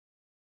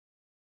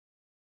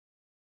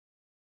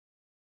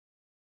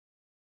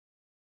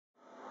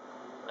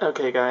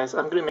Okay guys,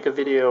 I'm going to make a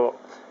video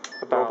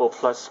about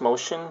Roboplus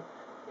motion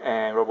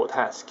and robot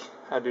task.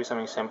 How to do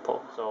something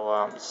simple.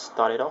 So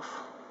start it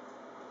off.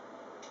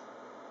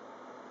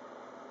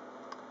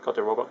 Got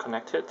the robot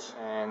connected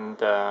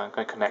and I'm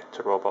going to connect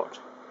the robot.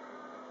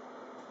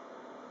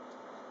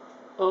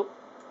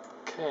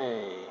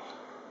 Okay.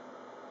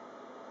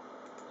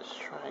 Let's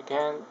try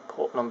again.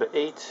 Port number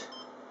 8.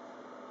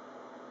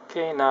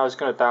 Okay, now it's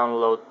going to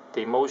download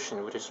the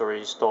motion which is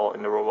already stored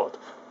in the robot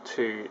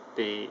to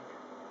the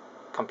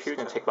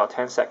computer. It's going to take about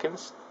 10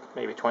 seconds,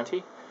 maybe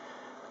 20.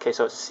 Okay,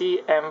 so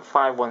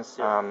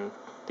CM510,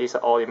 these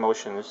are all the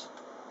motions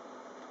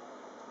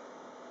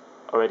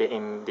already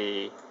in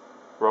the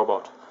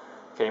robot.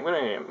 Okay, I'm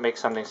going to make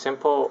something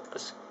simple.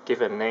 Let's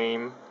give it a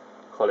name,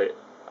 call it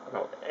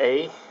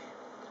A.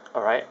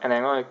 Alright, and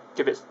I'm going to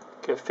give it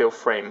a few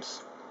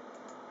frames.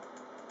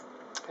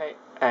 Okay,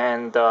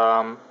 and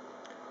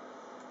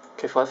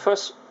okay, for the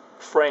first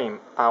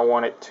frame, I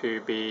want it to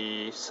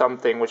be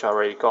something which I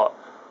already got,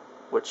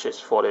 which is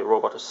for the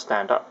robot to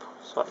stand up.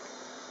 So,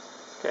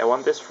 okay, I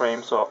want this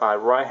frame, so I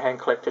right hand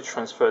click to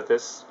transfer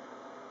this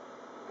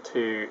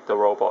to the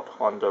robot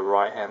on the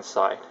right hand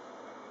side.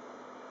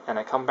 And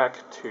I come back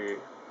to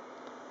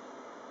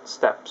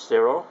step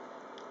 0,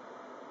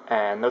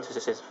 and notice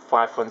this is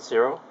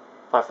 510,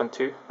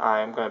 512.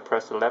 I'm going to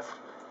press the left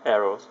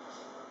arrows.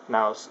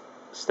 Now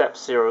step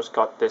 0's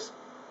got this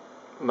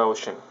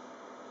motion.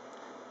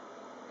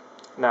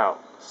 Now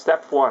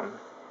step 1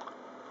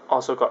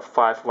 also got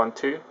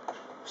 512.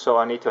 So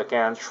I need to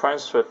again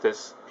transfer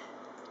this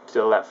to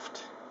the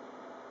left,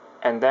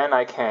 and then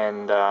I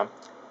can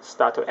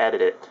start to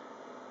edit it.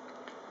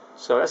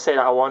 So let's say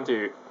that I want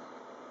to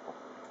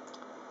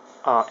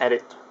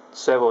edit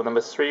servo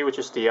number 3, which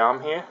is the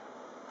arm here.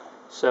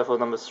 Servo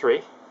number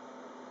 3.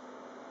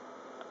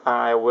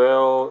 I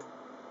will,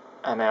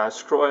 and then I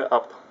scroll it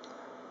up.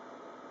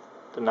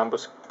 The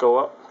numbers go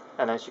up,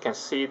 and as you can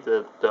see,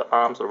 the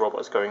arms of the robot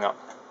is going up.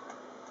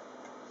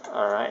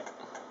 Alright.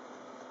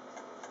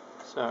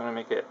 So I'm going to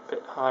make it a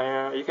bit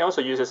higher. You can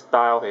also use this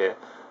dial here,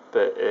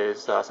 but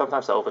it's,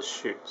 sometimes I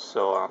overshoot,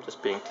 so I'm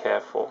just being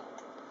careful.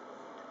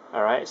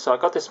 Alright, so I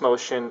got this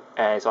motion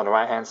and it's on the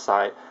right hand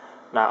side.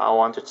 Now I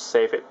want to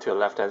save it to the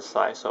left hand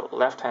side, so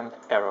left hand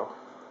arrow.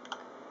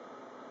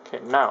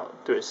 Okay, now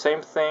do the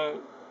same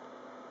thing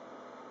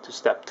to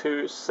step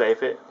 2,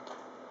 save it.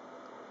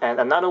 And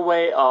another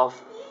way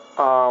of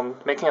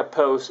making a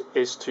pose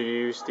is to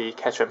use the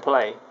catch and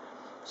play.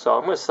 So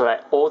I'm going to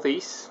select all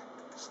these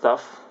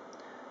stuff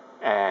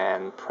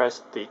and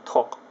press the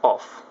torque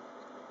off.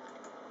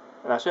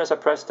 And as soon as I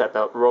press that,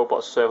 the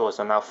robot servos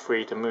are now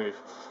free to move,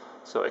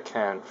 so it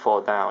can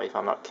fall down if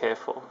I'm not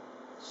careful.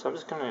 So I'm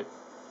just going to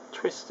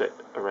twist it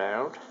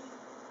around,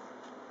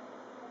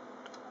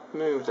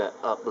 move that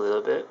up a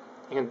little bit.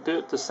 You can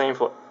do the same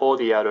for all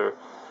the other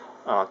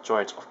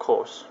joints, of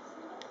course.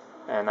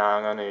 And now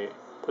I'm going to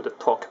put the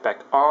torque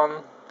back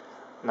on.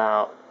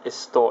 Now it's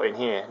stored in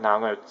here. Now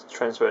I'm going to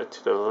transfer it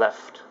to the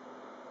left.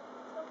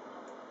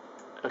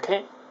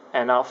 Okay.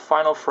 And our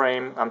final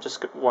frame, I'm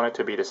just want it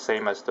to be the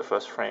same as the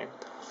first frame.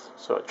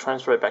 So I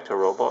transfer it back to the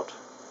robot.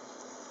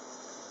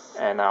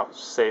 And now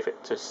save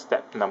it to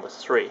step number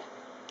 3.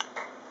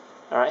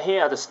 Alright,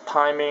 here are the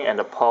timing and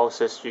the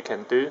pulses you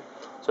can do.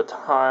 So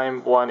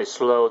time 1 is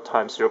slow,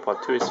 time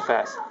 0.2 is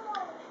fast.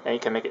 And you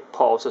can make it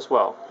pulse as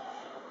well.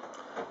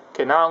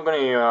 Okay, now I'm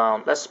going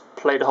to, let's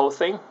play the whole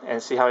thing and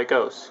see how it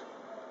goes.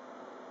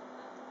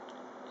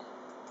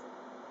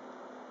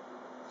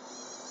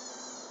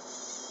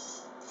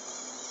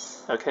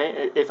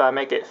 Okay, if I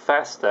make it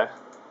faster,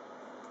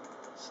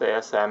 say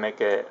I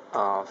make it,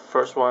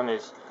 first one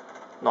is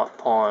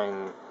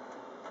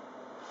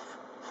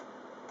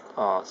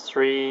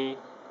 0.3,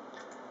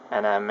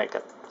 and I make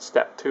a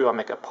step 2, I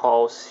make a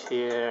pulse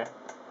here.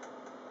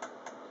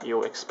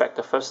 You expect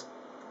the first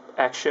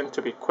action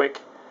to be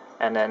quick,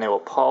 and then it will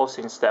pulse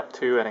in step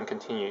 2 and then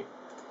continue.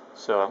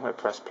 So I'm going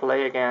to press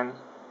play again.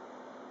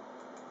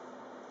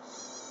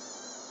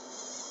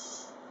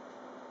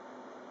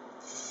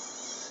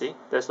 See,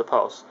 there's the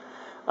pulse.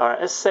 Alright,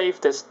 let's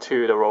save this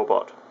to the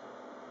robot.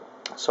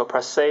 So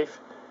press save,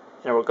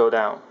 and it will go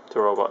down to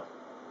the robot.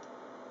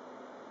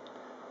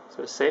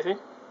 So it's saving.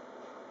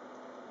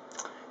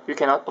 You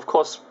can, of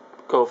course,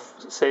 go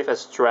save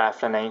as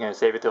draft, and then you can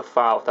save it to a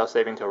file without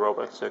saving to a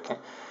robot, so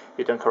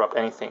you don't corrupt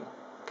anything.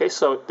 Okay,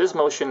 so this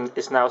motion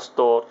is now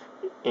stored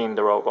in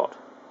the robot.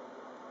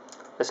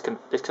 Let's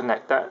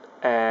disconnect that,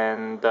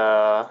 and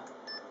now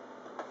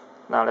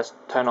let's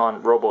turn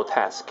on Robo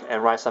Task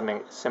and write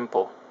something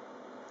simple.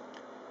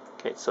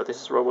 Okay, so this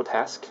is Robo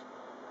Task.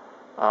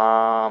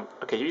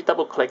 Okay, you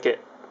double click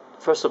it.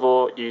 First of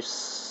all, you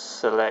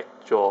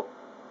select your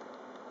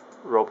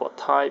robot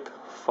type,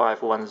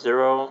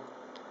 510.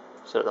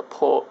 So the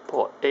port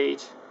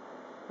 8.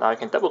 Now you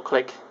can double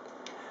click,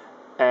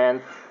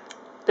 and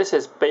this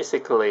is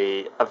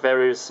basically a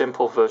very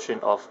simple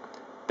version of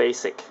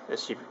BASIC,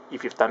 if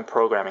you've done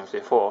programming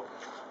before.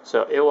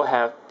 So it will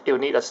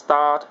need a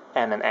start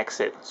and an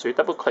exit. So you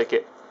double click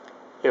it,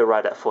 it will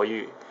write that for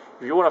you.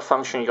 If you want a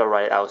function, you gotta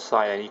write it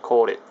outside and you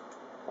call it.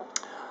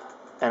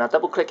 And I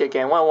double click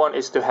again. What I want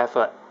is to have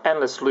an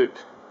endless loop.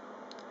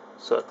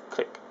 So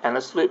click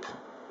endless loop,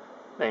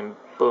 then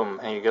boom,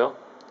 here you go.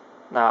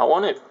 Now I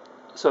want it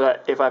so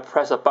that if I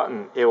press a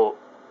button, it will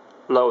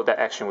load that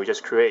action we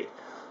just create.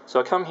 So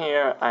I come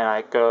here and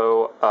I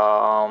go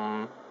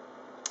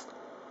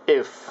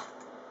if,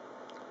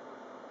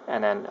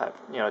 and then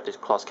this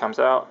clause comes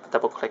out.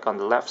 Double click on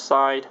the left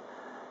side,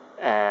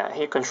 and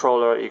here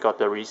controller, you got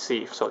the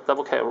receive. So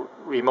double click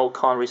remote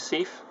con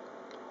receive,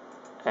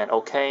 and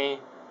okay,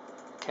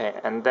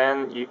 and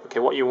then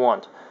what you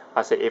want.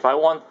 I say if I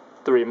want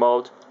the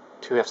remote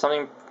to have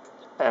something,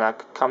 and I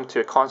come to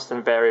a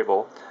constant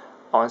variable.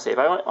 I want to say if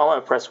I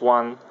want to press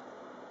 1,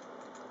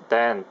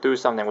 then do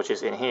something which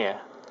is in here.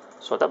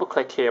 So double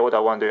click here. What do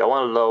I want to do? I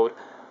want to load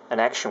an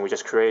action we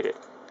just created.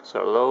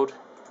 So load.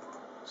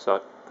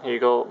 So here you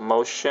go.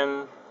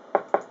 Motion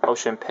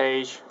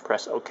page.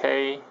 Press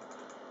OK.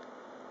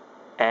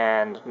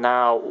 And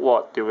now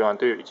what do we want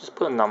to do? You just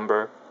put a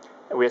number.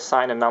 And we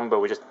assign a number.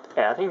 We just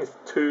I think it's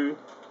 2,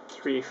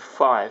 3,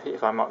 5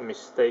 if I'm not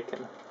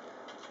mistaken.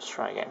 Let's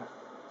try again.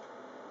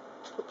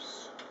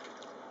 Oops.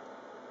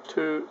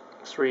 2,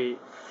 3,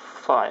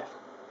 5.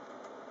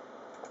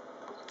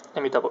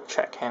 Let me double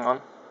check. Hang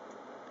on.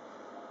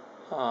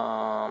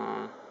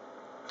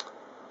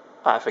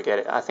 I forget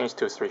it. I think it's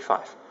 2, 3,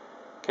 5.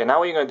 Okay, now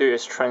what you're gonna do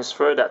is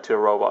transfer that to a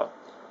robot.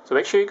 So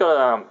make sure you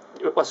gotta.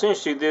 As soon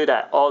as you do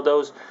that, all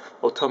those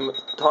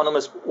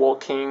autonomous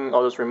walking,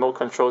 all those remote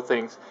control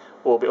things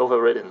will be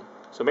overridden.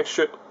 So make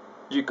sure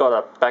you got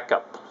a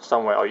backup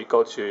somewhere, or you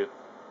go to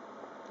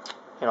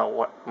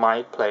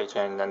my page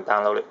and then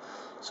download it.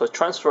 So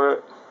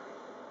transfer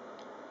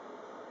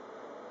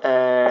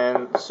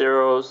and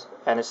zeros,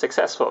 and it's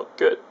successful.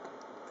 Good.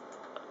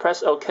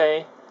 Press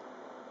OK.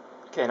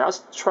 Okay, now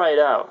let's try it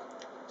out.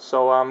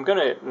 So I'm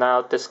gonna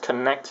now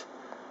disconnect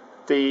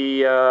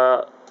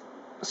the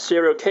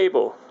serial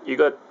cable. You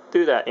got to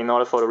do that in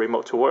order for the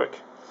remote to work.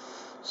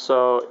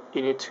 So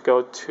you need to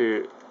go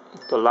to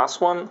the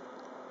last one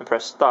and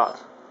press start.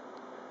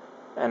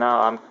 And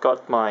now I've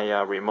got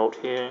my remote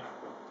here.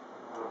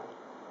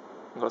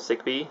 I've got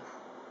Zigbee.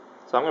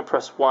 So I'm gonna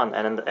press 1,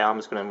 and then the arm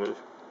is gonna move.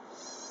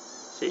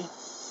 See?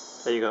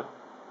 There you go.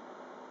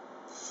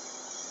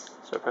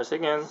 So press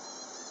again.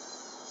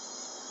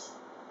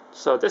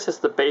 So this is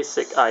the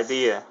basic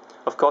idea.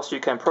 Of course, you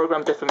can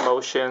program different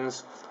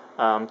motions,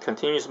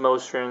 continuous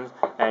motion,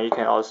 and you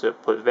can also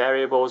put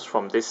variables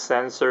from these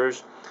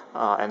sensors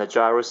and the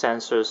gyro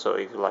sensors. So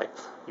if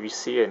you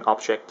see an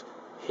object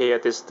here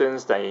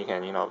distance, then you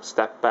can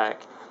step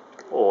back,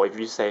 or if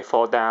you say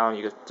fall down,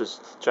 you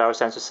just gyro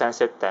sensor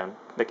sense it, then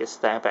make it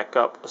stand back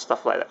up, or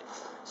stuff like that.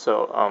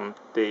 So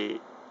the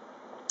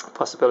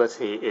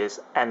possibility is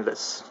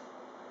endless.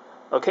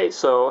 Okay,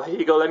 so here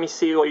you go. Let me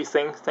see what you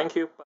think. Thank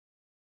you.